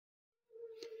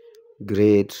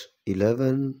Grade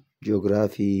 11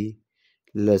 Geography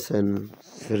Lesson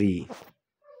 3.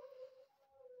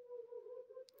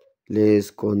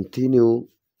 Let's continue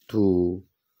to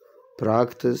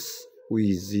practice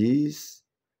with these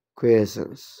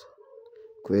questions.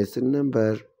 Question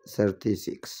number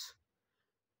 36.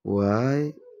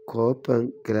 Why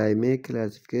Köppen climate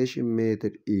classification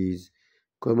method is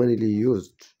commonly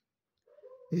used?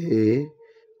 A.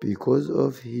 Because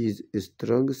of his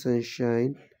strong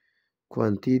sunshine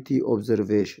quantity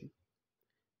observation.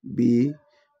 B.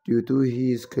 Due to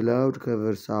his cloud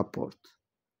cover support.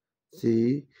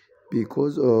 C.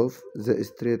 Because of the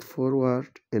straightforward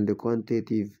and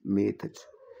quantitative method.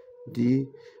 D.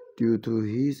 Due to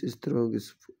his strong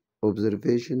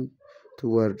observation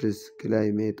towards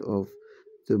climate of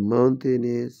the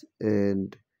mountainous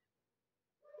and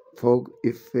fog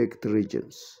effect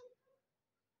regions.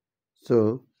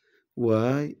 So,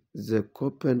 why the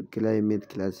Köppen climate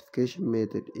classification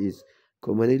method is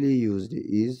commonly used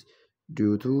is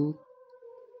due to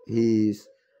his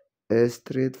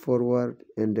straightforward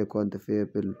and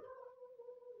quantifiable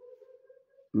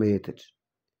method.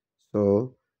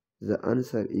 So, the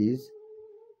answer is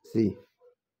C.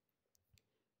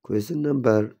 Question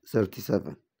number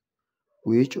 37.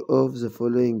 Which of the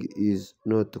following is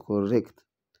not correct?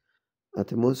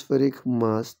 Atmospheric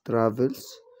mass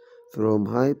travels from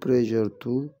high pressure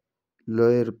to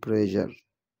lower pressure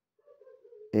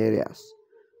areas.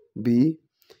 B.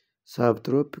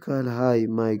 Subtropical high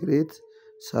migrate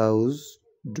south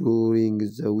during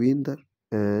the winter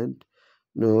and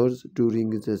north during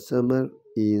the summer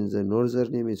in the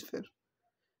northern hemisphere.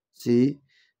 C.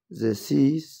 The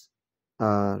seas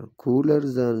are cooler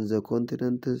than the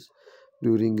continents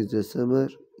during the summer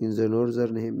in the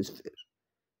northern hemisphere.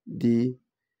 D.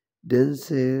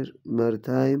 Denser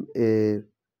maritime air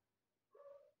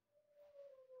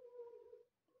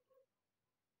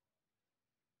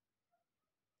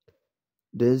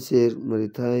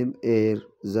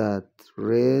that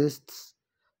rests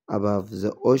above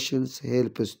the oceans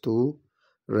helps to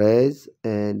raise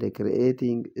and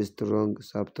creating strong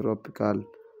subtropical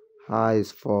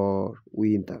highs for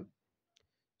winter.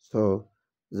 So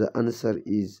the answer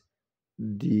is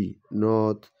D,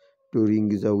 not during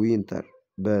the winter,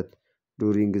 but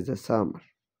during the summer.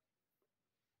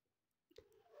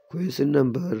 Question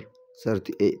number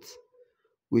 38.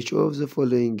 Which of the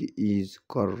following is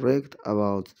correct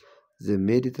about the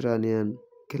Mediterranean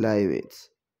climate?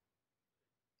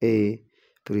 A.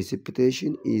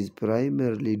 Precipitation is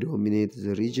primarily dominate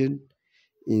the region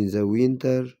in the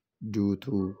winter due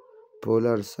to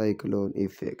polar cyclone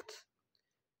effect.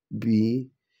 B.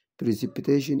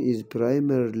 Precipitation is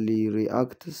primarily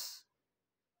reaches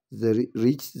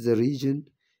the region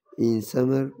in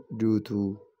summer due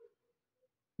to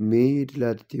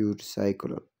mid-latitude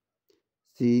cyclone.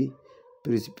 C.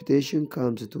 Precipitation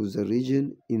comes to the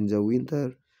region in the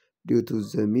winter due to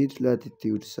the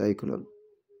mid-latitude cyclone.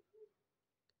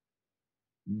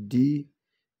 D.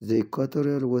 The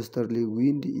equatorial westerly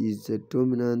wind is the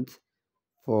dominant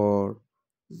for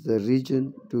the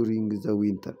region during the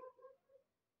winter.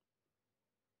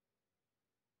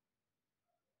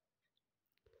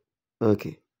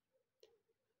 Okay.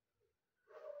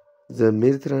 The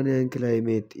Mediterranean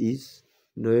climate is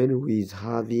known with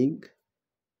having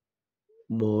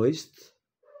moist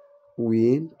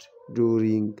wind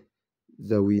during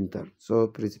the winter. So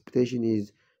precipitation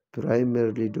is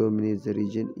primarily dominates the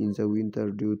region in the winter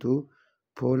due to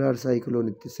polar cyclone.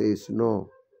 It says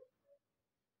no,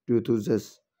 due to the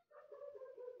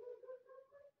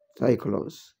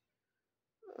cyclones.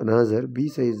 Another B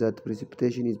says that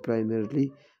precipitation is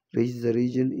primarily reaches the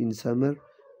region in summer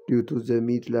due to the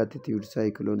mid-latitude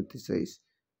cyclone. It says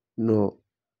no,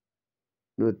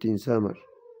 not in summer.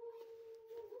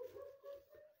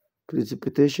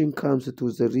 Precipitation comes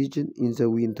to the region in the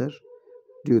winter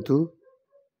due to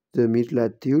the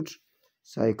mid-latitude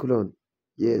cyclone.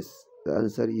 Yes, the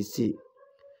answer is C.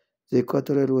 The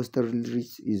equatorial westerly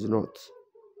ridge is not.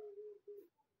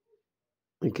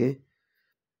 Okay.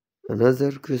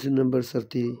 Another question number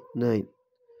 39.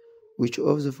 Which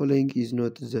of the following is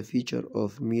not the feature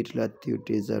of mid-latitude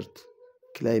desert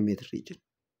climate region?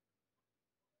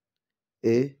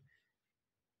 A.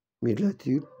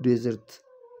 Mid-latitude desert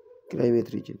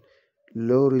climate region.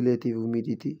 Low relative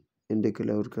humidity and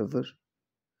cloud cover.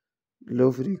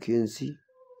 Low frequency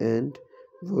and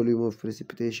volume of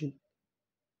precipitation.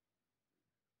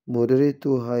 Moderate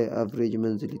to high average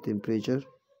monthly temperature.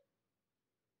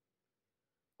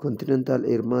 Continental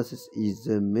air masses is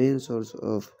the main source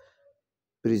of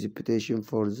precipitation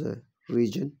for the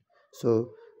region. So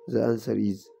the answer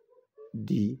is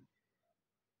D.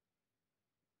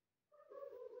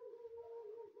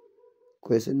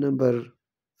 Question number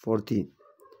 14.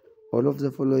 All of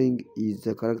the following is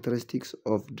the characteristics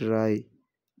of dry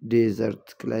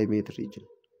desert climate region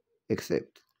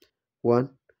except 1.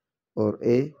 Or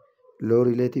A. Low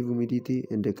relative humidity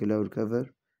and the cloud cover.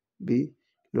 B.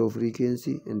 Low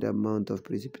frequency and amount of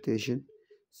precipitation.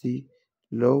 C.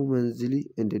 Low monthly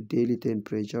and daily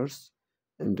temperatures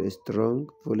and a strong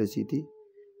velocity.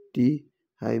 D.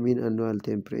 High mean annual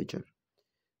temperature.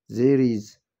 There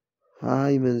is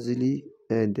high monthly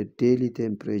and daily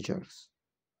temperatures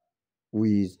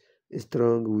with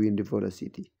strong wind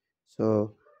velocity.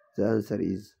 So the answer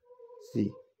is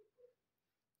C.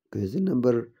 Question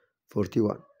number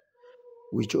 41.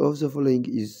 Which of the following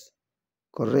is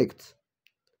correct?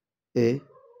 A.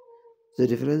 The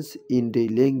difference in day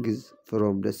length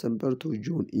from December to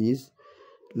June is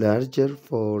larger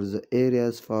for the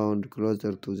areas found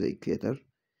closer to the equator.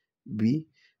 B.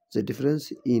 The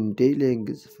difference in day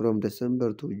length from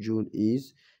December to June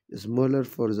is smaller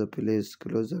for the place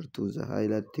closer to the high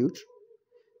latitude.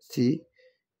 C.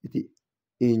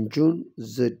 In June,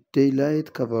 the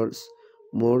daylight covers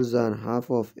more than half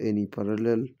of any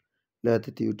parallel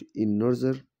latitude in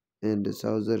northern and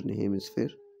southern hemisphere.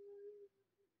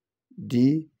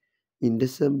 D. In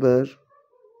December,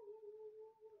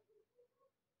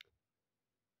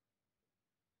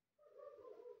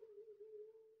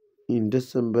 in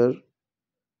December,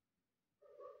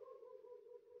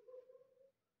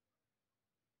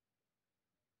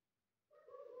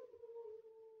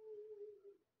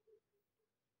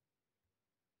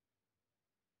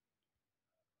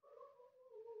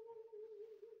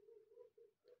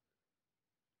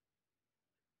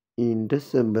 in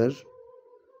December,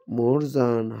 more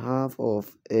than half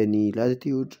of any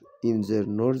latitude in the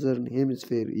northern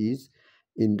hemisphere is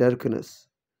in darkness,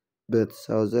 but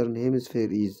southern hemisphere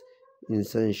is in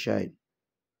sunshine.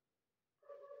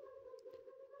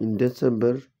 In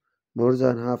December, more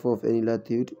than half of any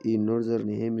latitude in northern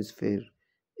hemisphere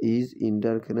is in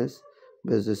darkness,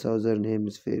 but the southern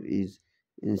hemisphere is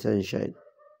in sunshine.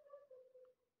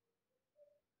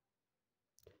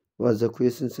 What the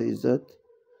question says that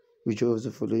which of the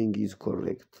following is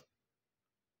correct?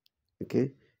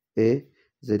 Okay. A.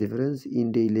 The difference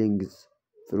in day length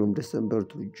from December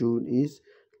to June is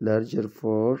larger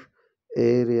for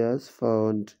areas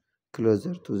found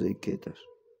closer to the equator.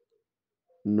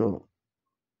 No,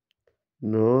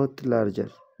 not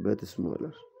larger, but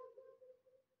smaller.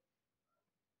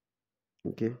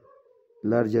 Okay,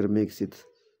 larger makes it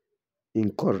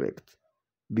incorrect.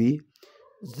 B.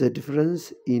 The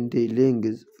difference in day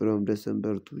length from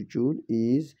December to June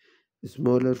is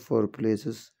smaller for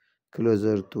places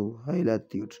closer to high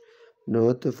latitude,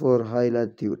 not for high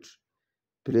latitude,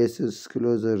 places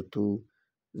closer to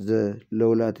the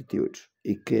low latitude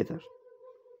equator.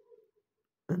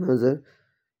 Another,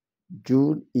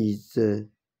 June is the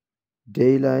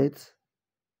daylight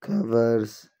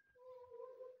covers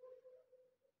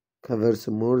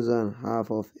more than half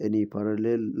of any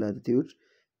parallel latitude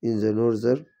in the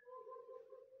northern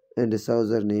and the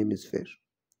southern hemisphere.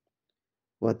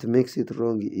 What makes it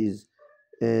wrong is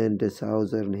in the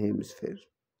southern hemisphere,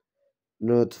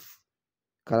 not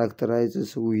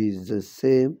characterizes with the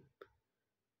same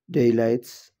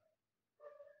daylights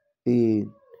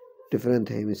in different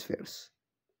hemispheres.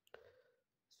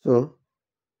 So,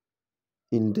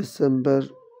 in December,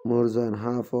 more than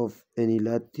half of any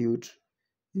latitude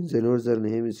in the northern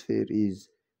hemisphere is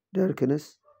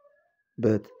darkness,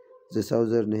 but the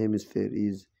southern hemisphere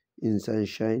is in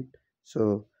sunshine.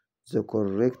 So, the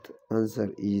correct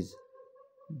answer is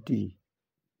D.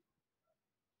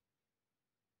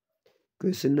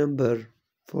 Question number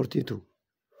 42.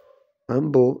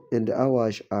 Ambo and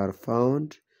Awash are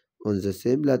found on the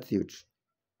same latitude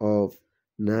of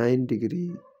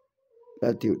 9-degree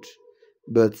latitude,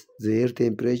 but their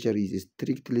temperature is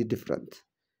strictly different.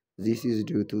 This is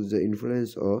due to the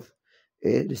influence of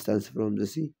A. Distance from the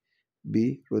sea,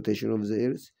 B. Rotation of the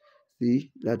earth,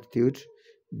 C. Latitude,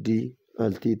 D.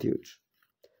 Altitude.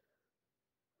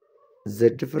 The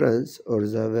difference or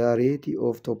the variety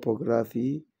of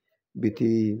topography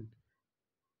between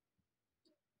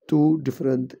two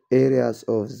different areas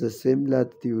of the same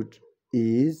latitude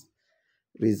is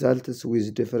results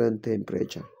with different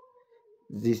temperature.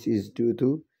 This is due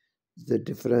to the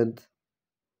different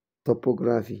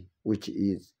topography, which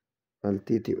is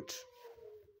altitude.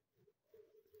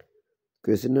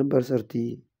 Question number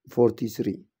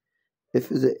 43. If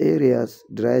the area's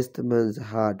driest months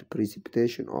had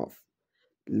precipitation of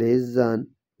less than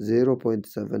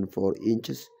 0.74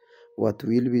 inches, what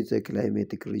will be the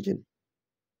climatic region?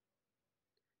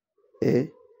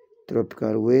 A.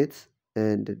 Tropical wet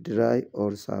and dry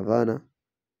or savanna.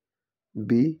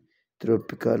 B.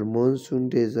 Tropical monsoon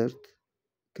desert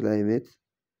climate.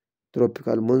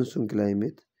 Tropical monsoon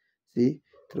climate. C.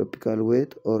 Tropical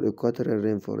wet or equatorial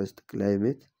rainforest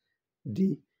climate.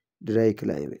 D. Dry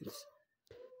climates.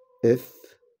 If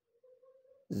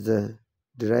the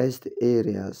driest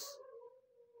areas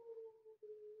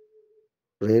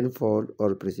rainfall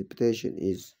or precipitation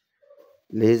is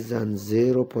less than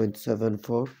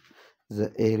 0.74,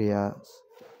 the areas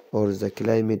or the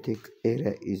climatic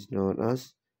area is known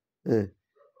as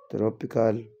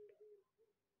tropical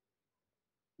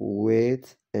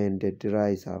wet and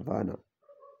dry savanna.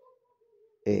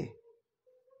 A.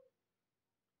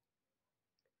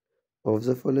 Of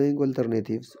the following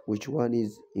alternatives, which one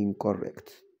is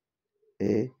incorrect?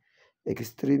 A.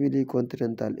 Extremely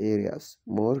continental areas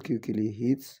more quickly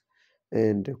heats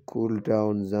and cool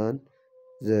down than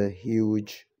the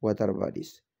huge water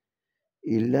bodies.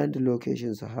 Inland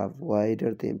locations have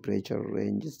wider temperature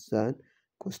ranges than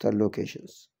coastal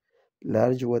locations.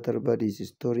 Large water bodies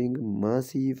storing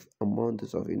massive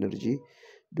amounts of energy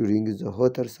during the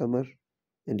hotter summer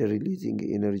and releasing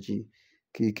energy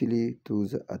quickly to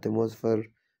the atmosphere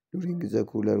during the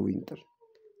cooler winter.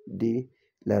 D.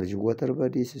 Large water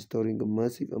bodies storing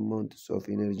massive amounts of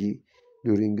energy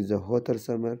during the hotter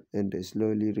summer and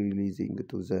slowly releasing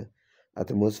to the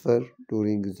atmosphere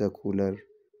during the cooler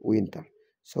winter.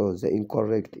 So the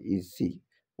incorrect is C.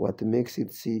 What makes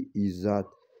it C is that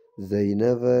they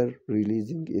never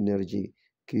releasing energy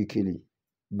quickly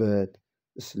but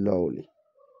slowly.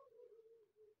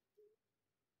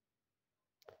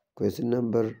 Question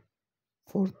number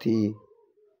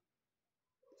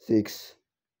 46.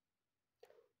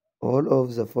 All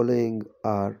of the following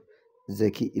are the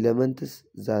key elements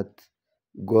that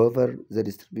govern the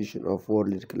distribution of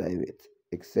world climate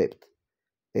except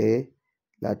A.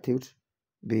 Latitude,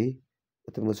 B.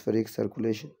 Atmospheric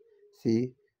circulation,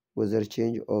 C. Weather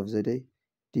change of the day,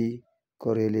 D.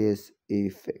 Coriolis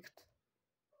effect.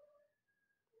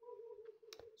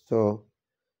 So,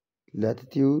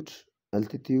 latitude,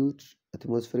 altitude,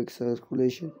 atmospheric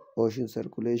circulation, ocean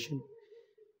circulation,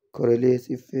 Coriolis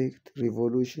effect,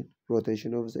 revolution,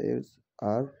 rotation of the Earth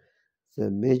are the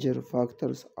major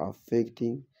factors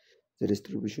affecting the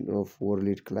distribution of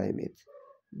world climate,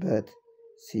 but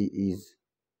C is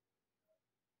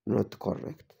not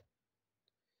correct.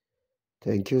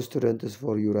 Thank you, students,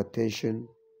 for your attention.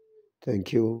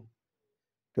 Thank you.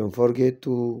 Don't forget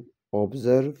to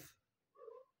observe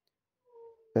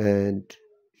and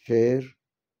share,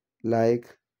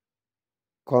 like,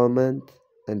 comment,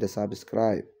 and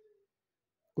subscribe.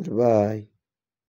 Goodbye.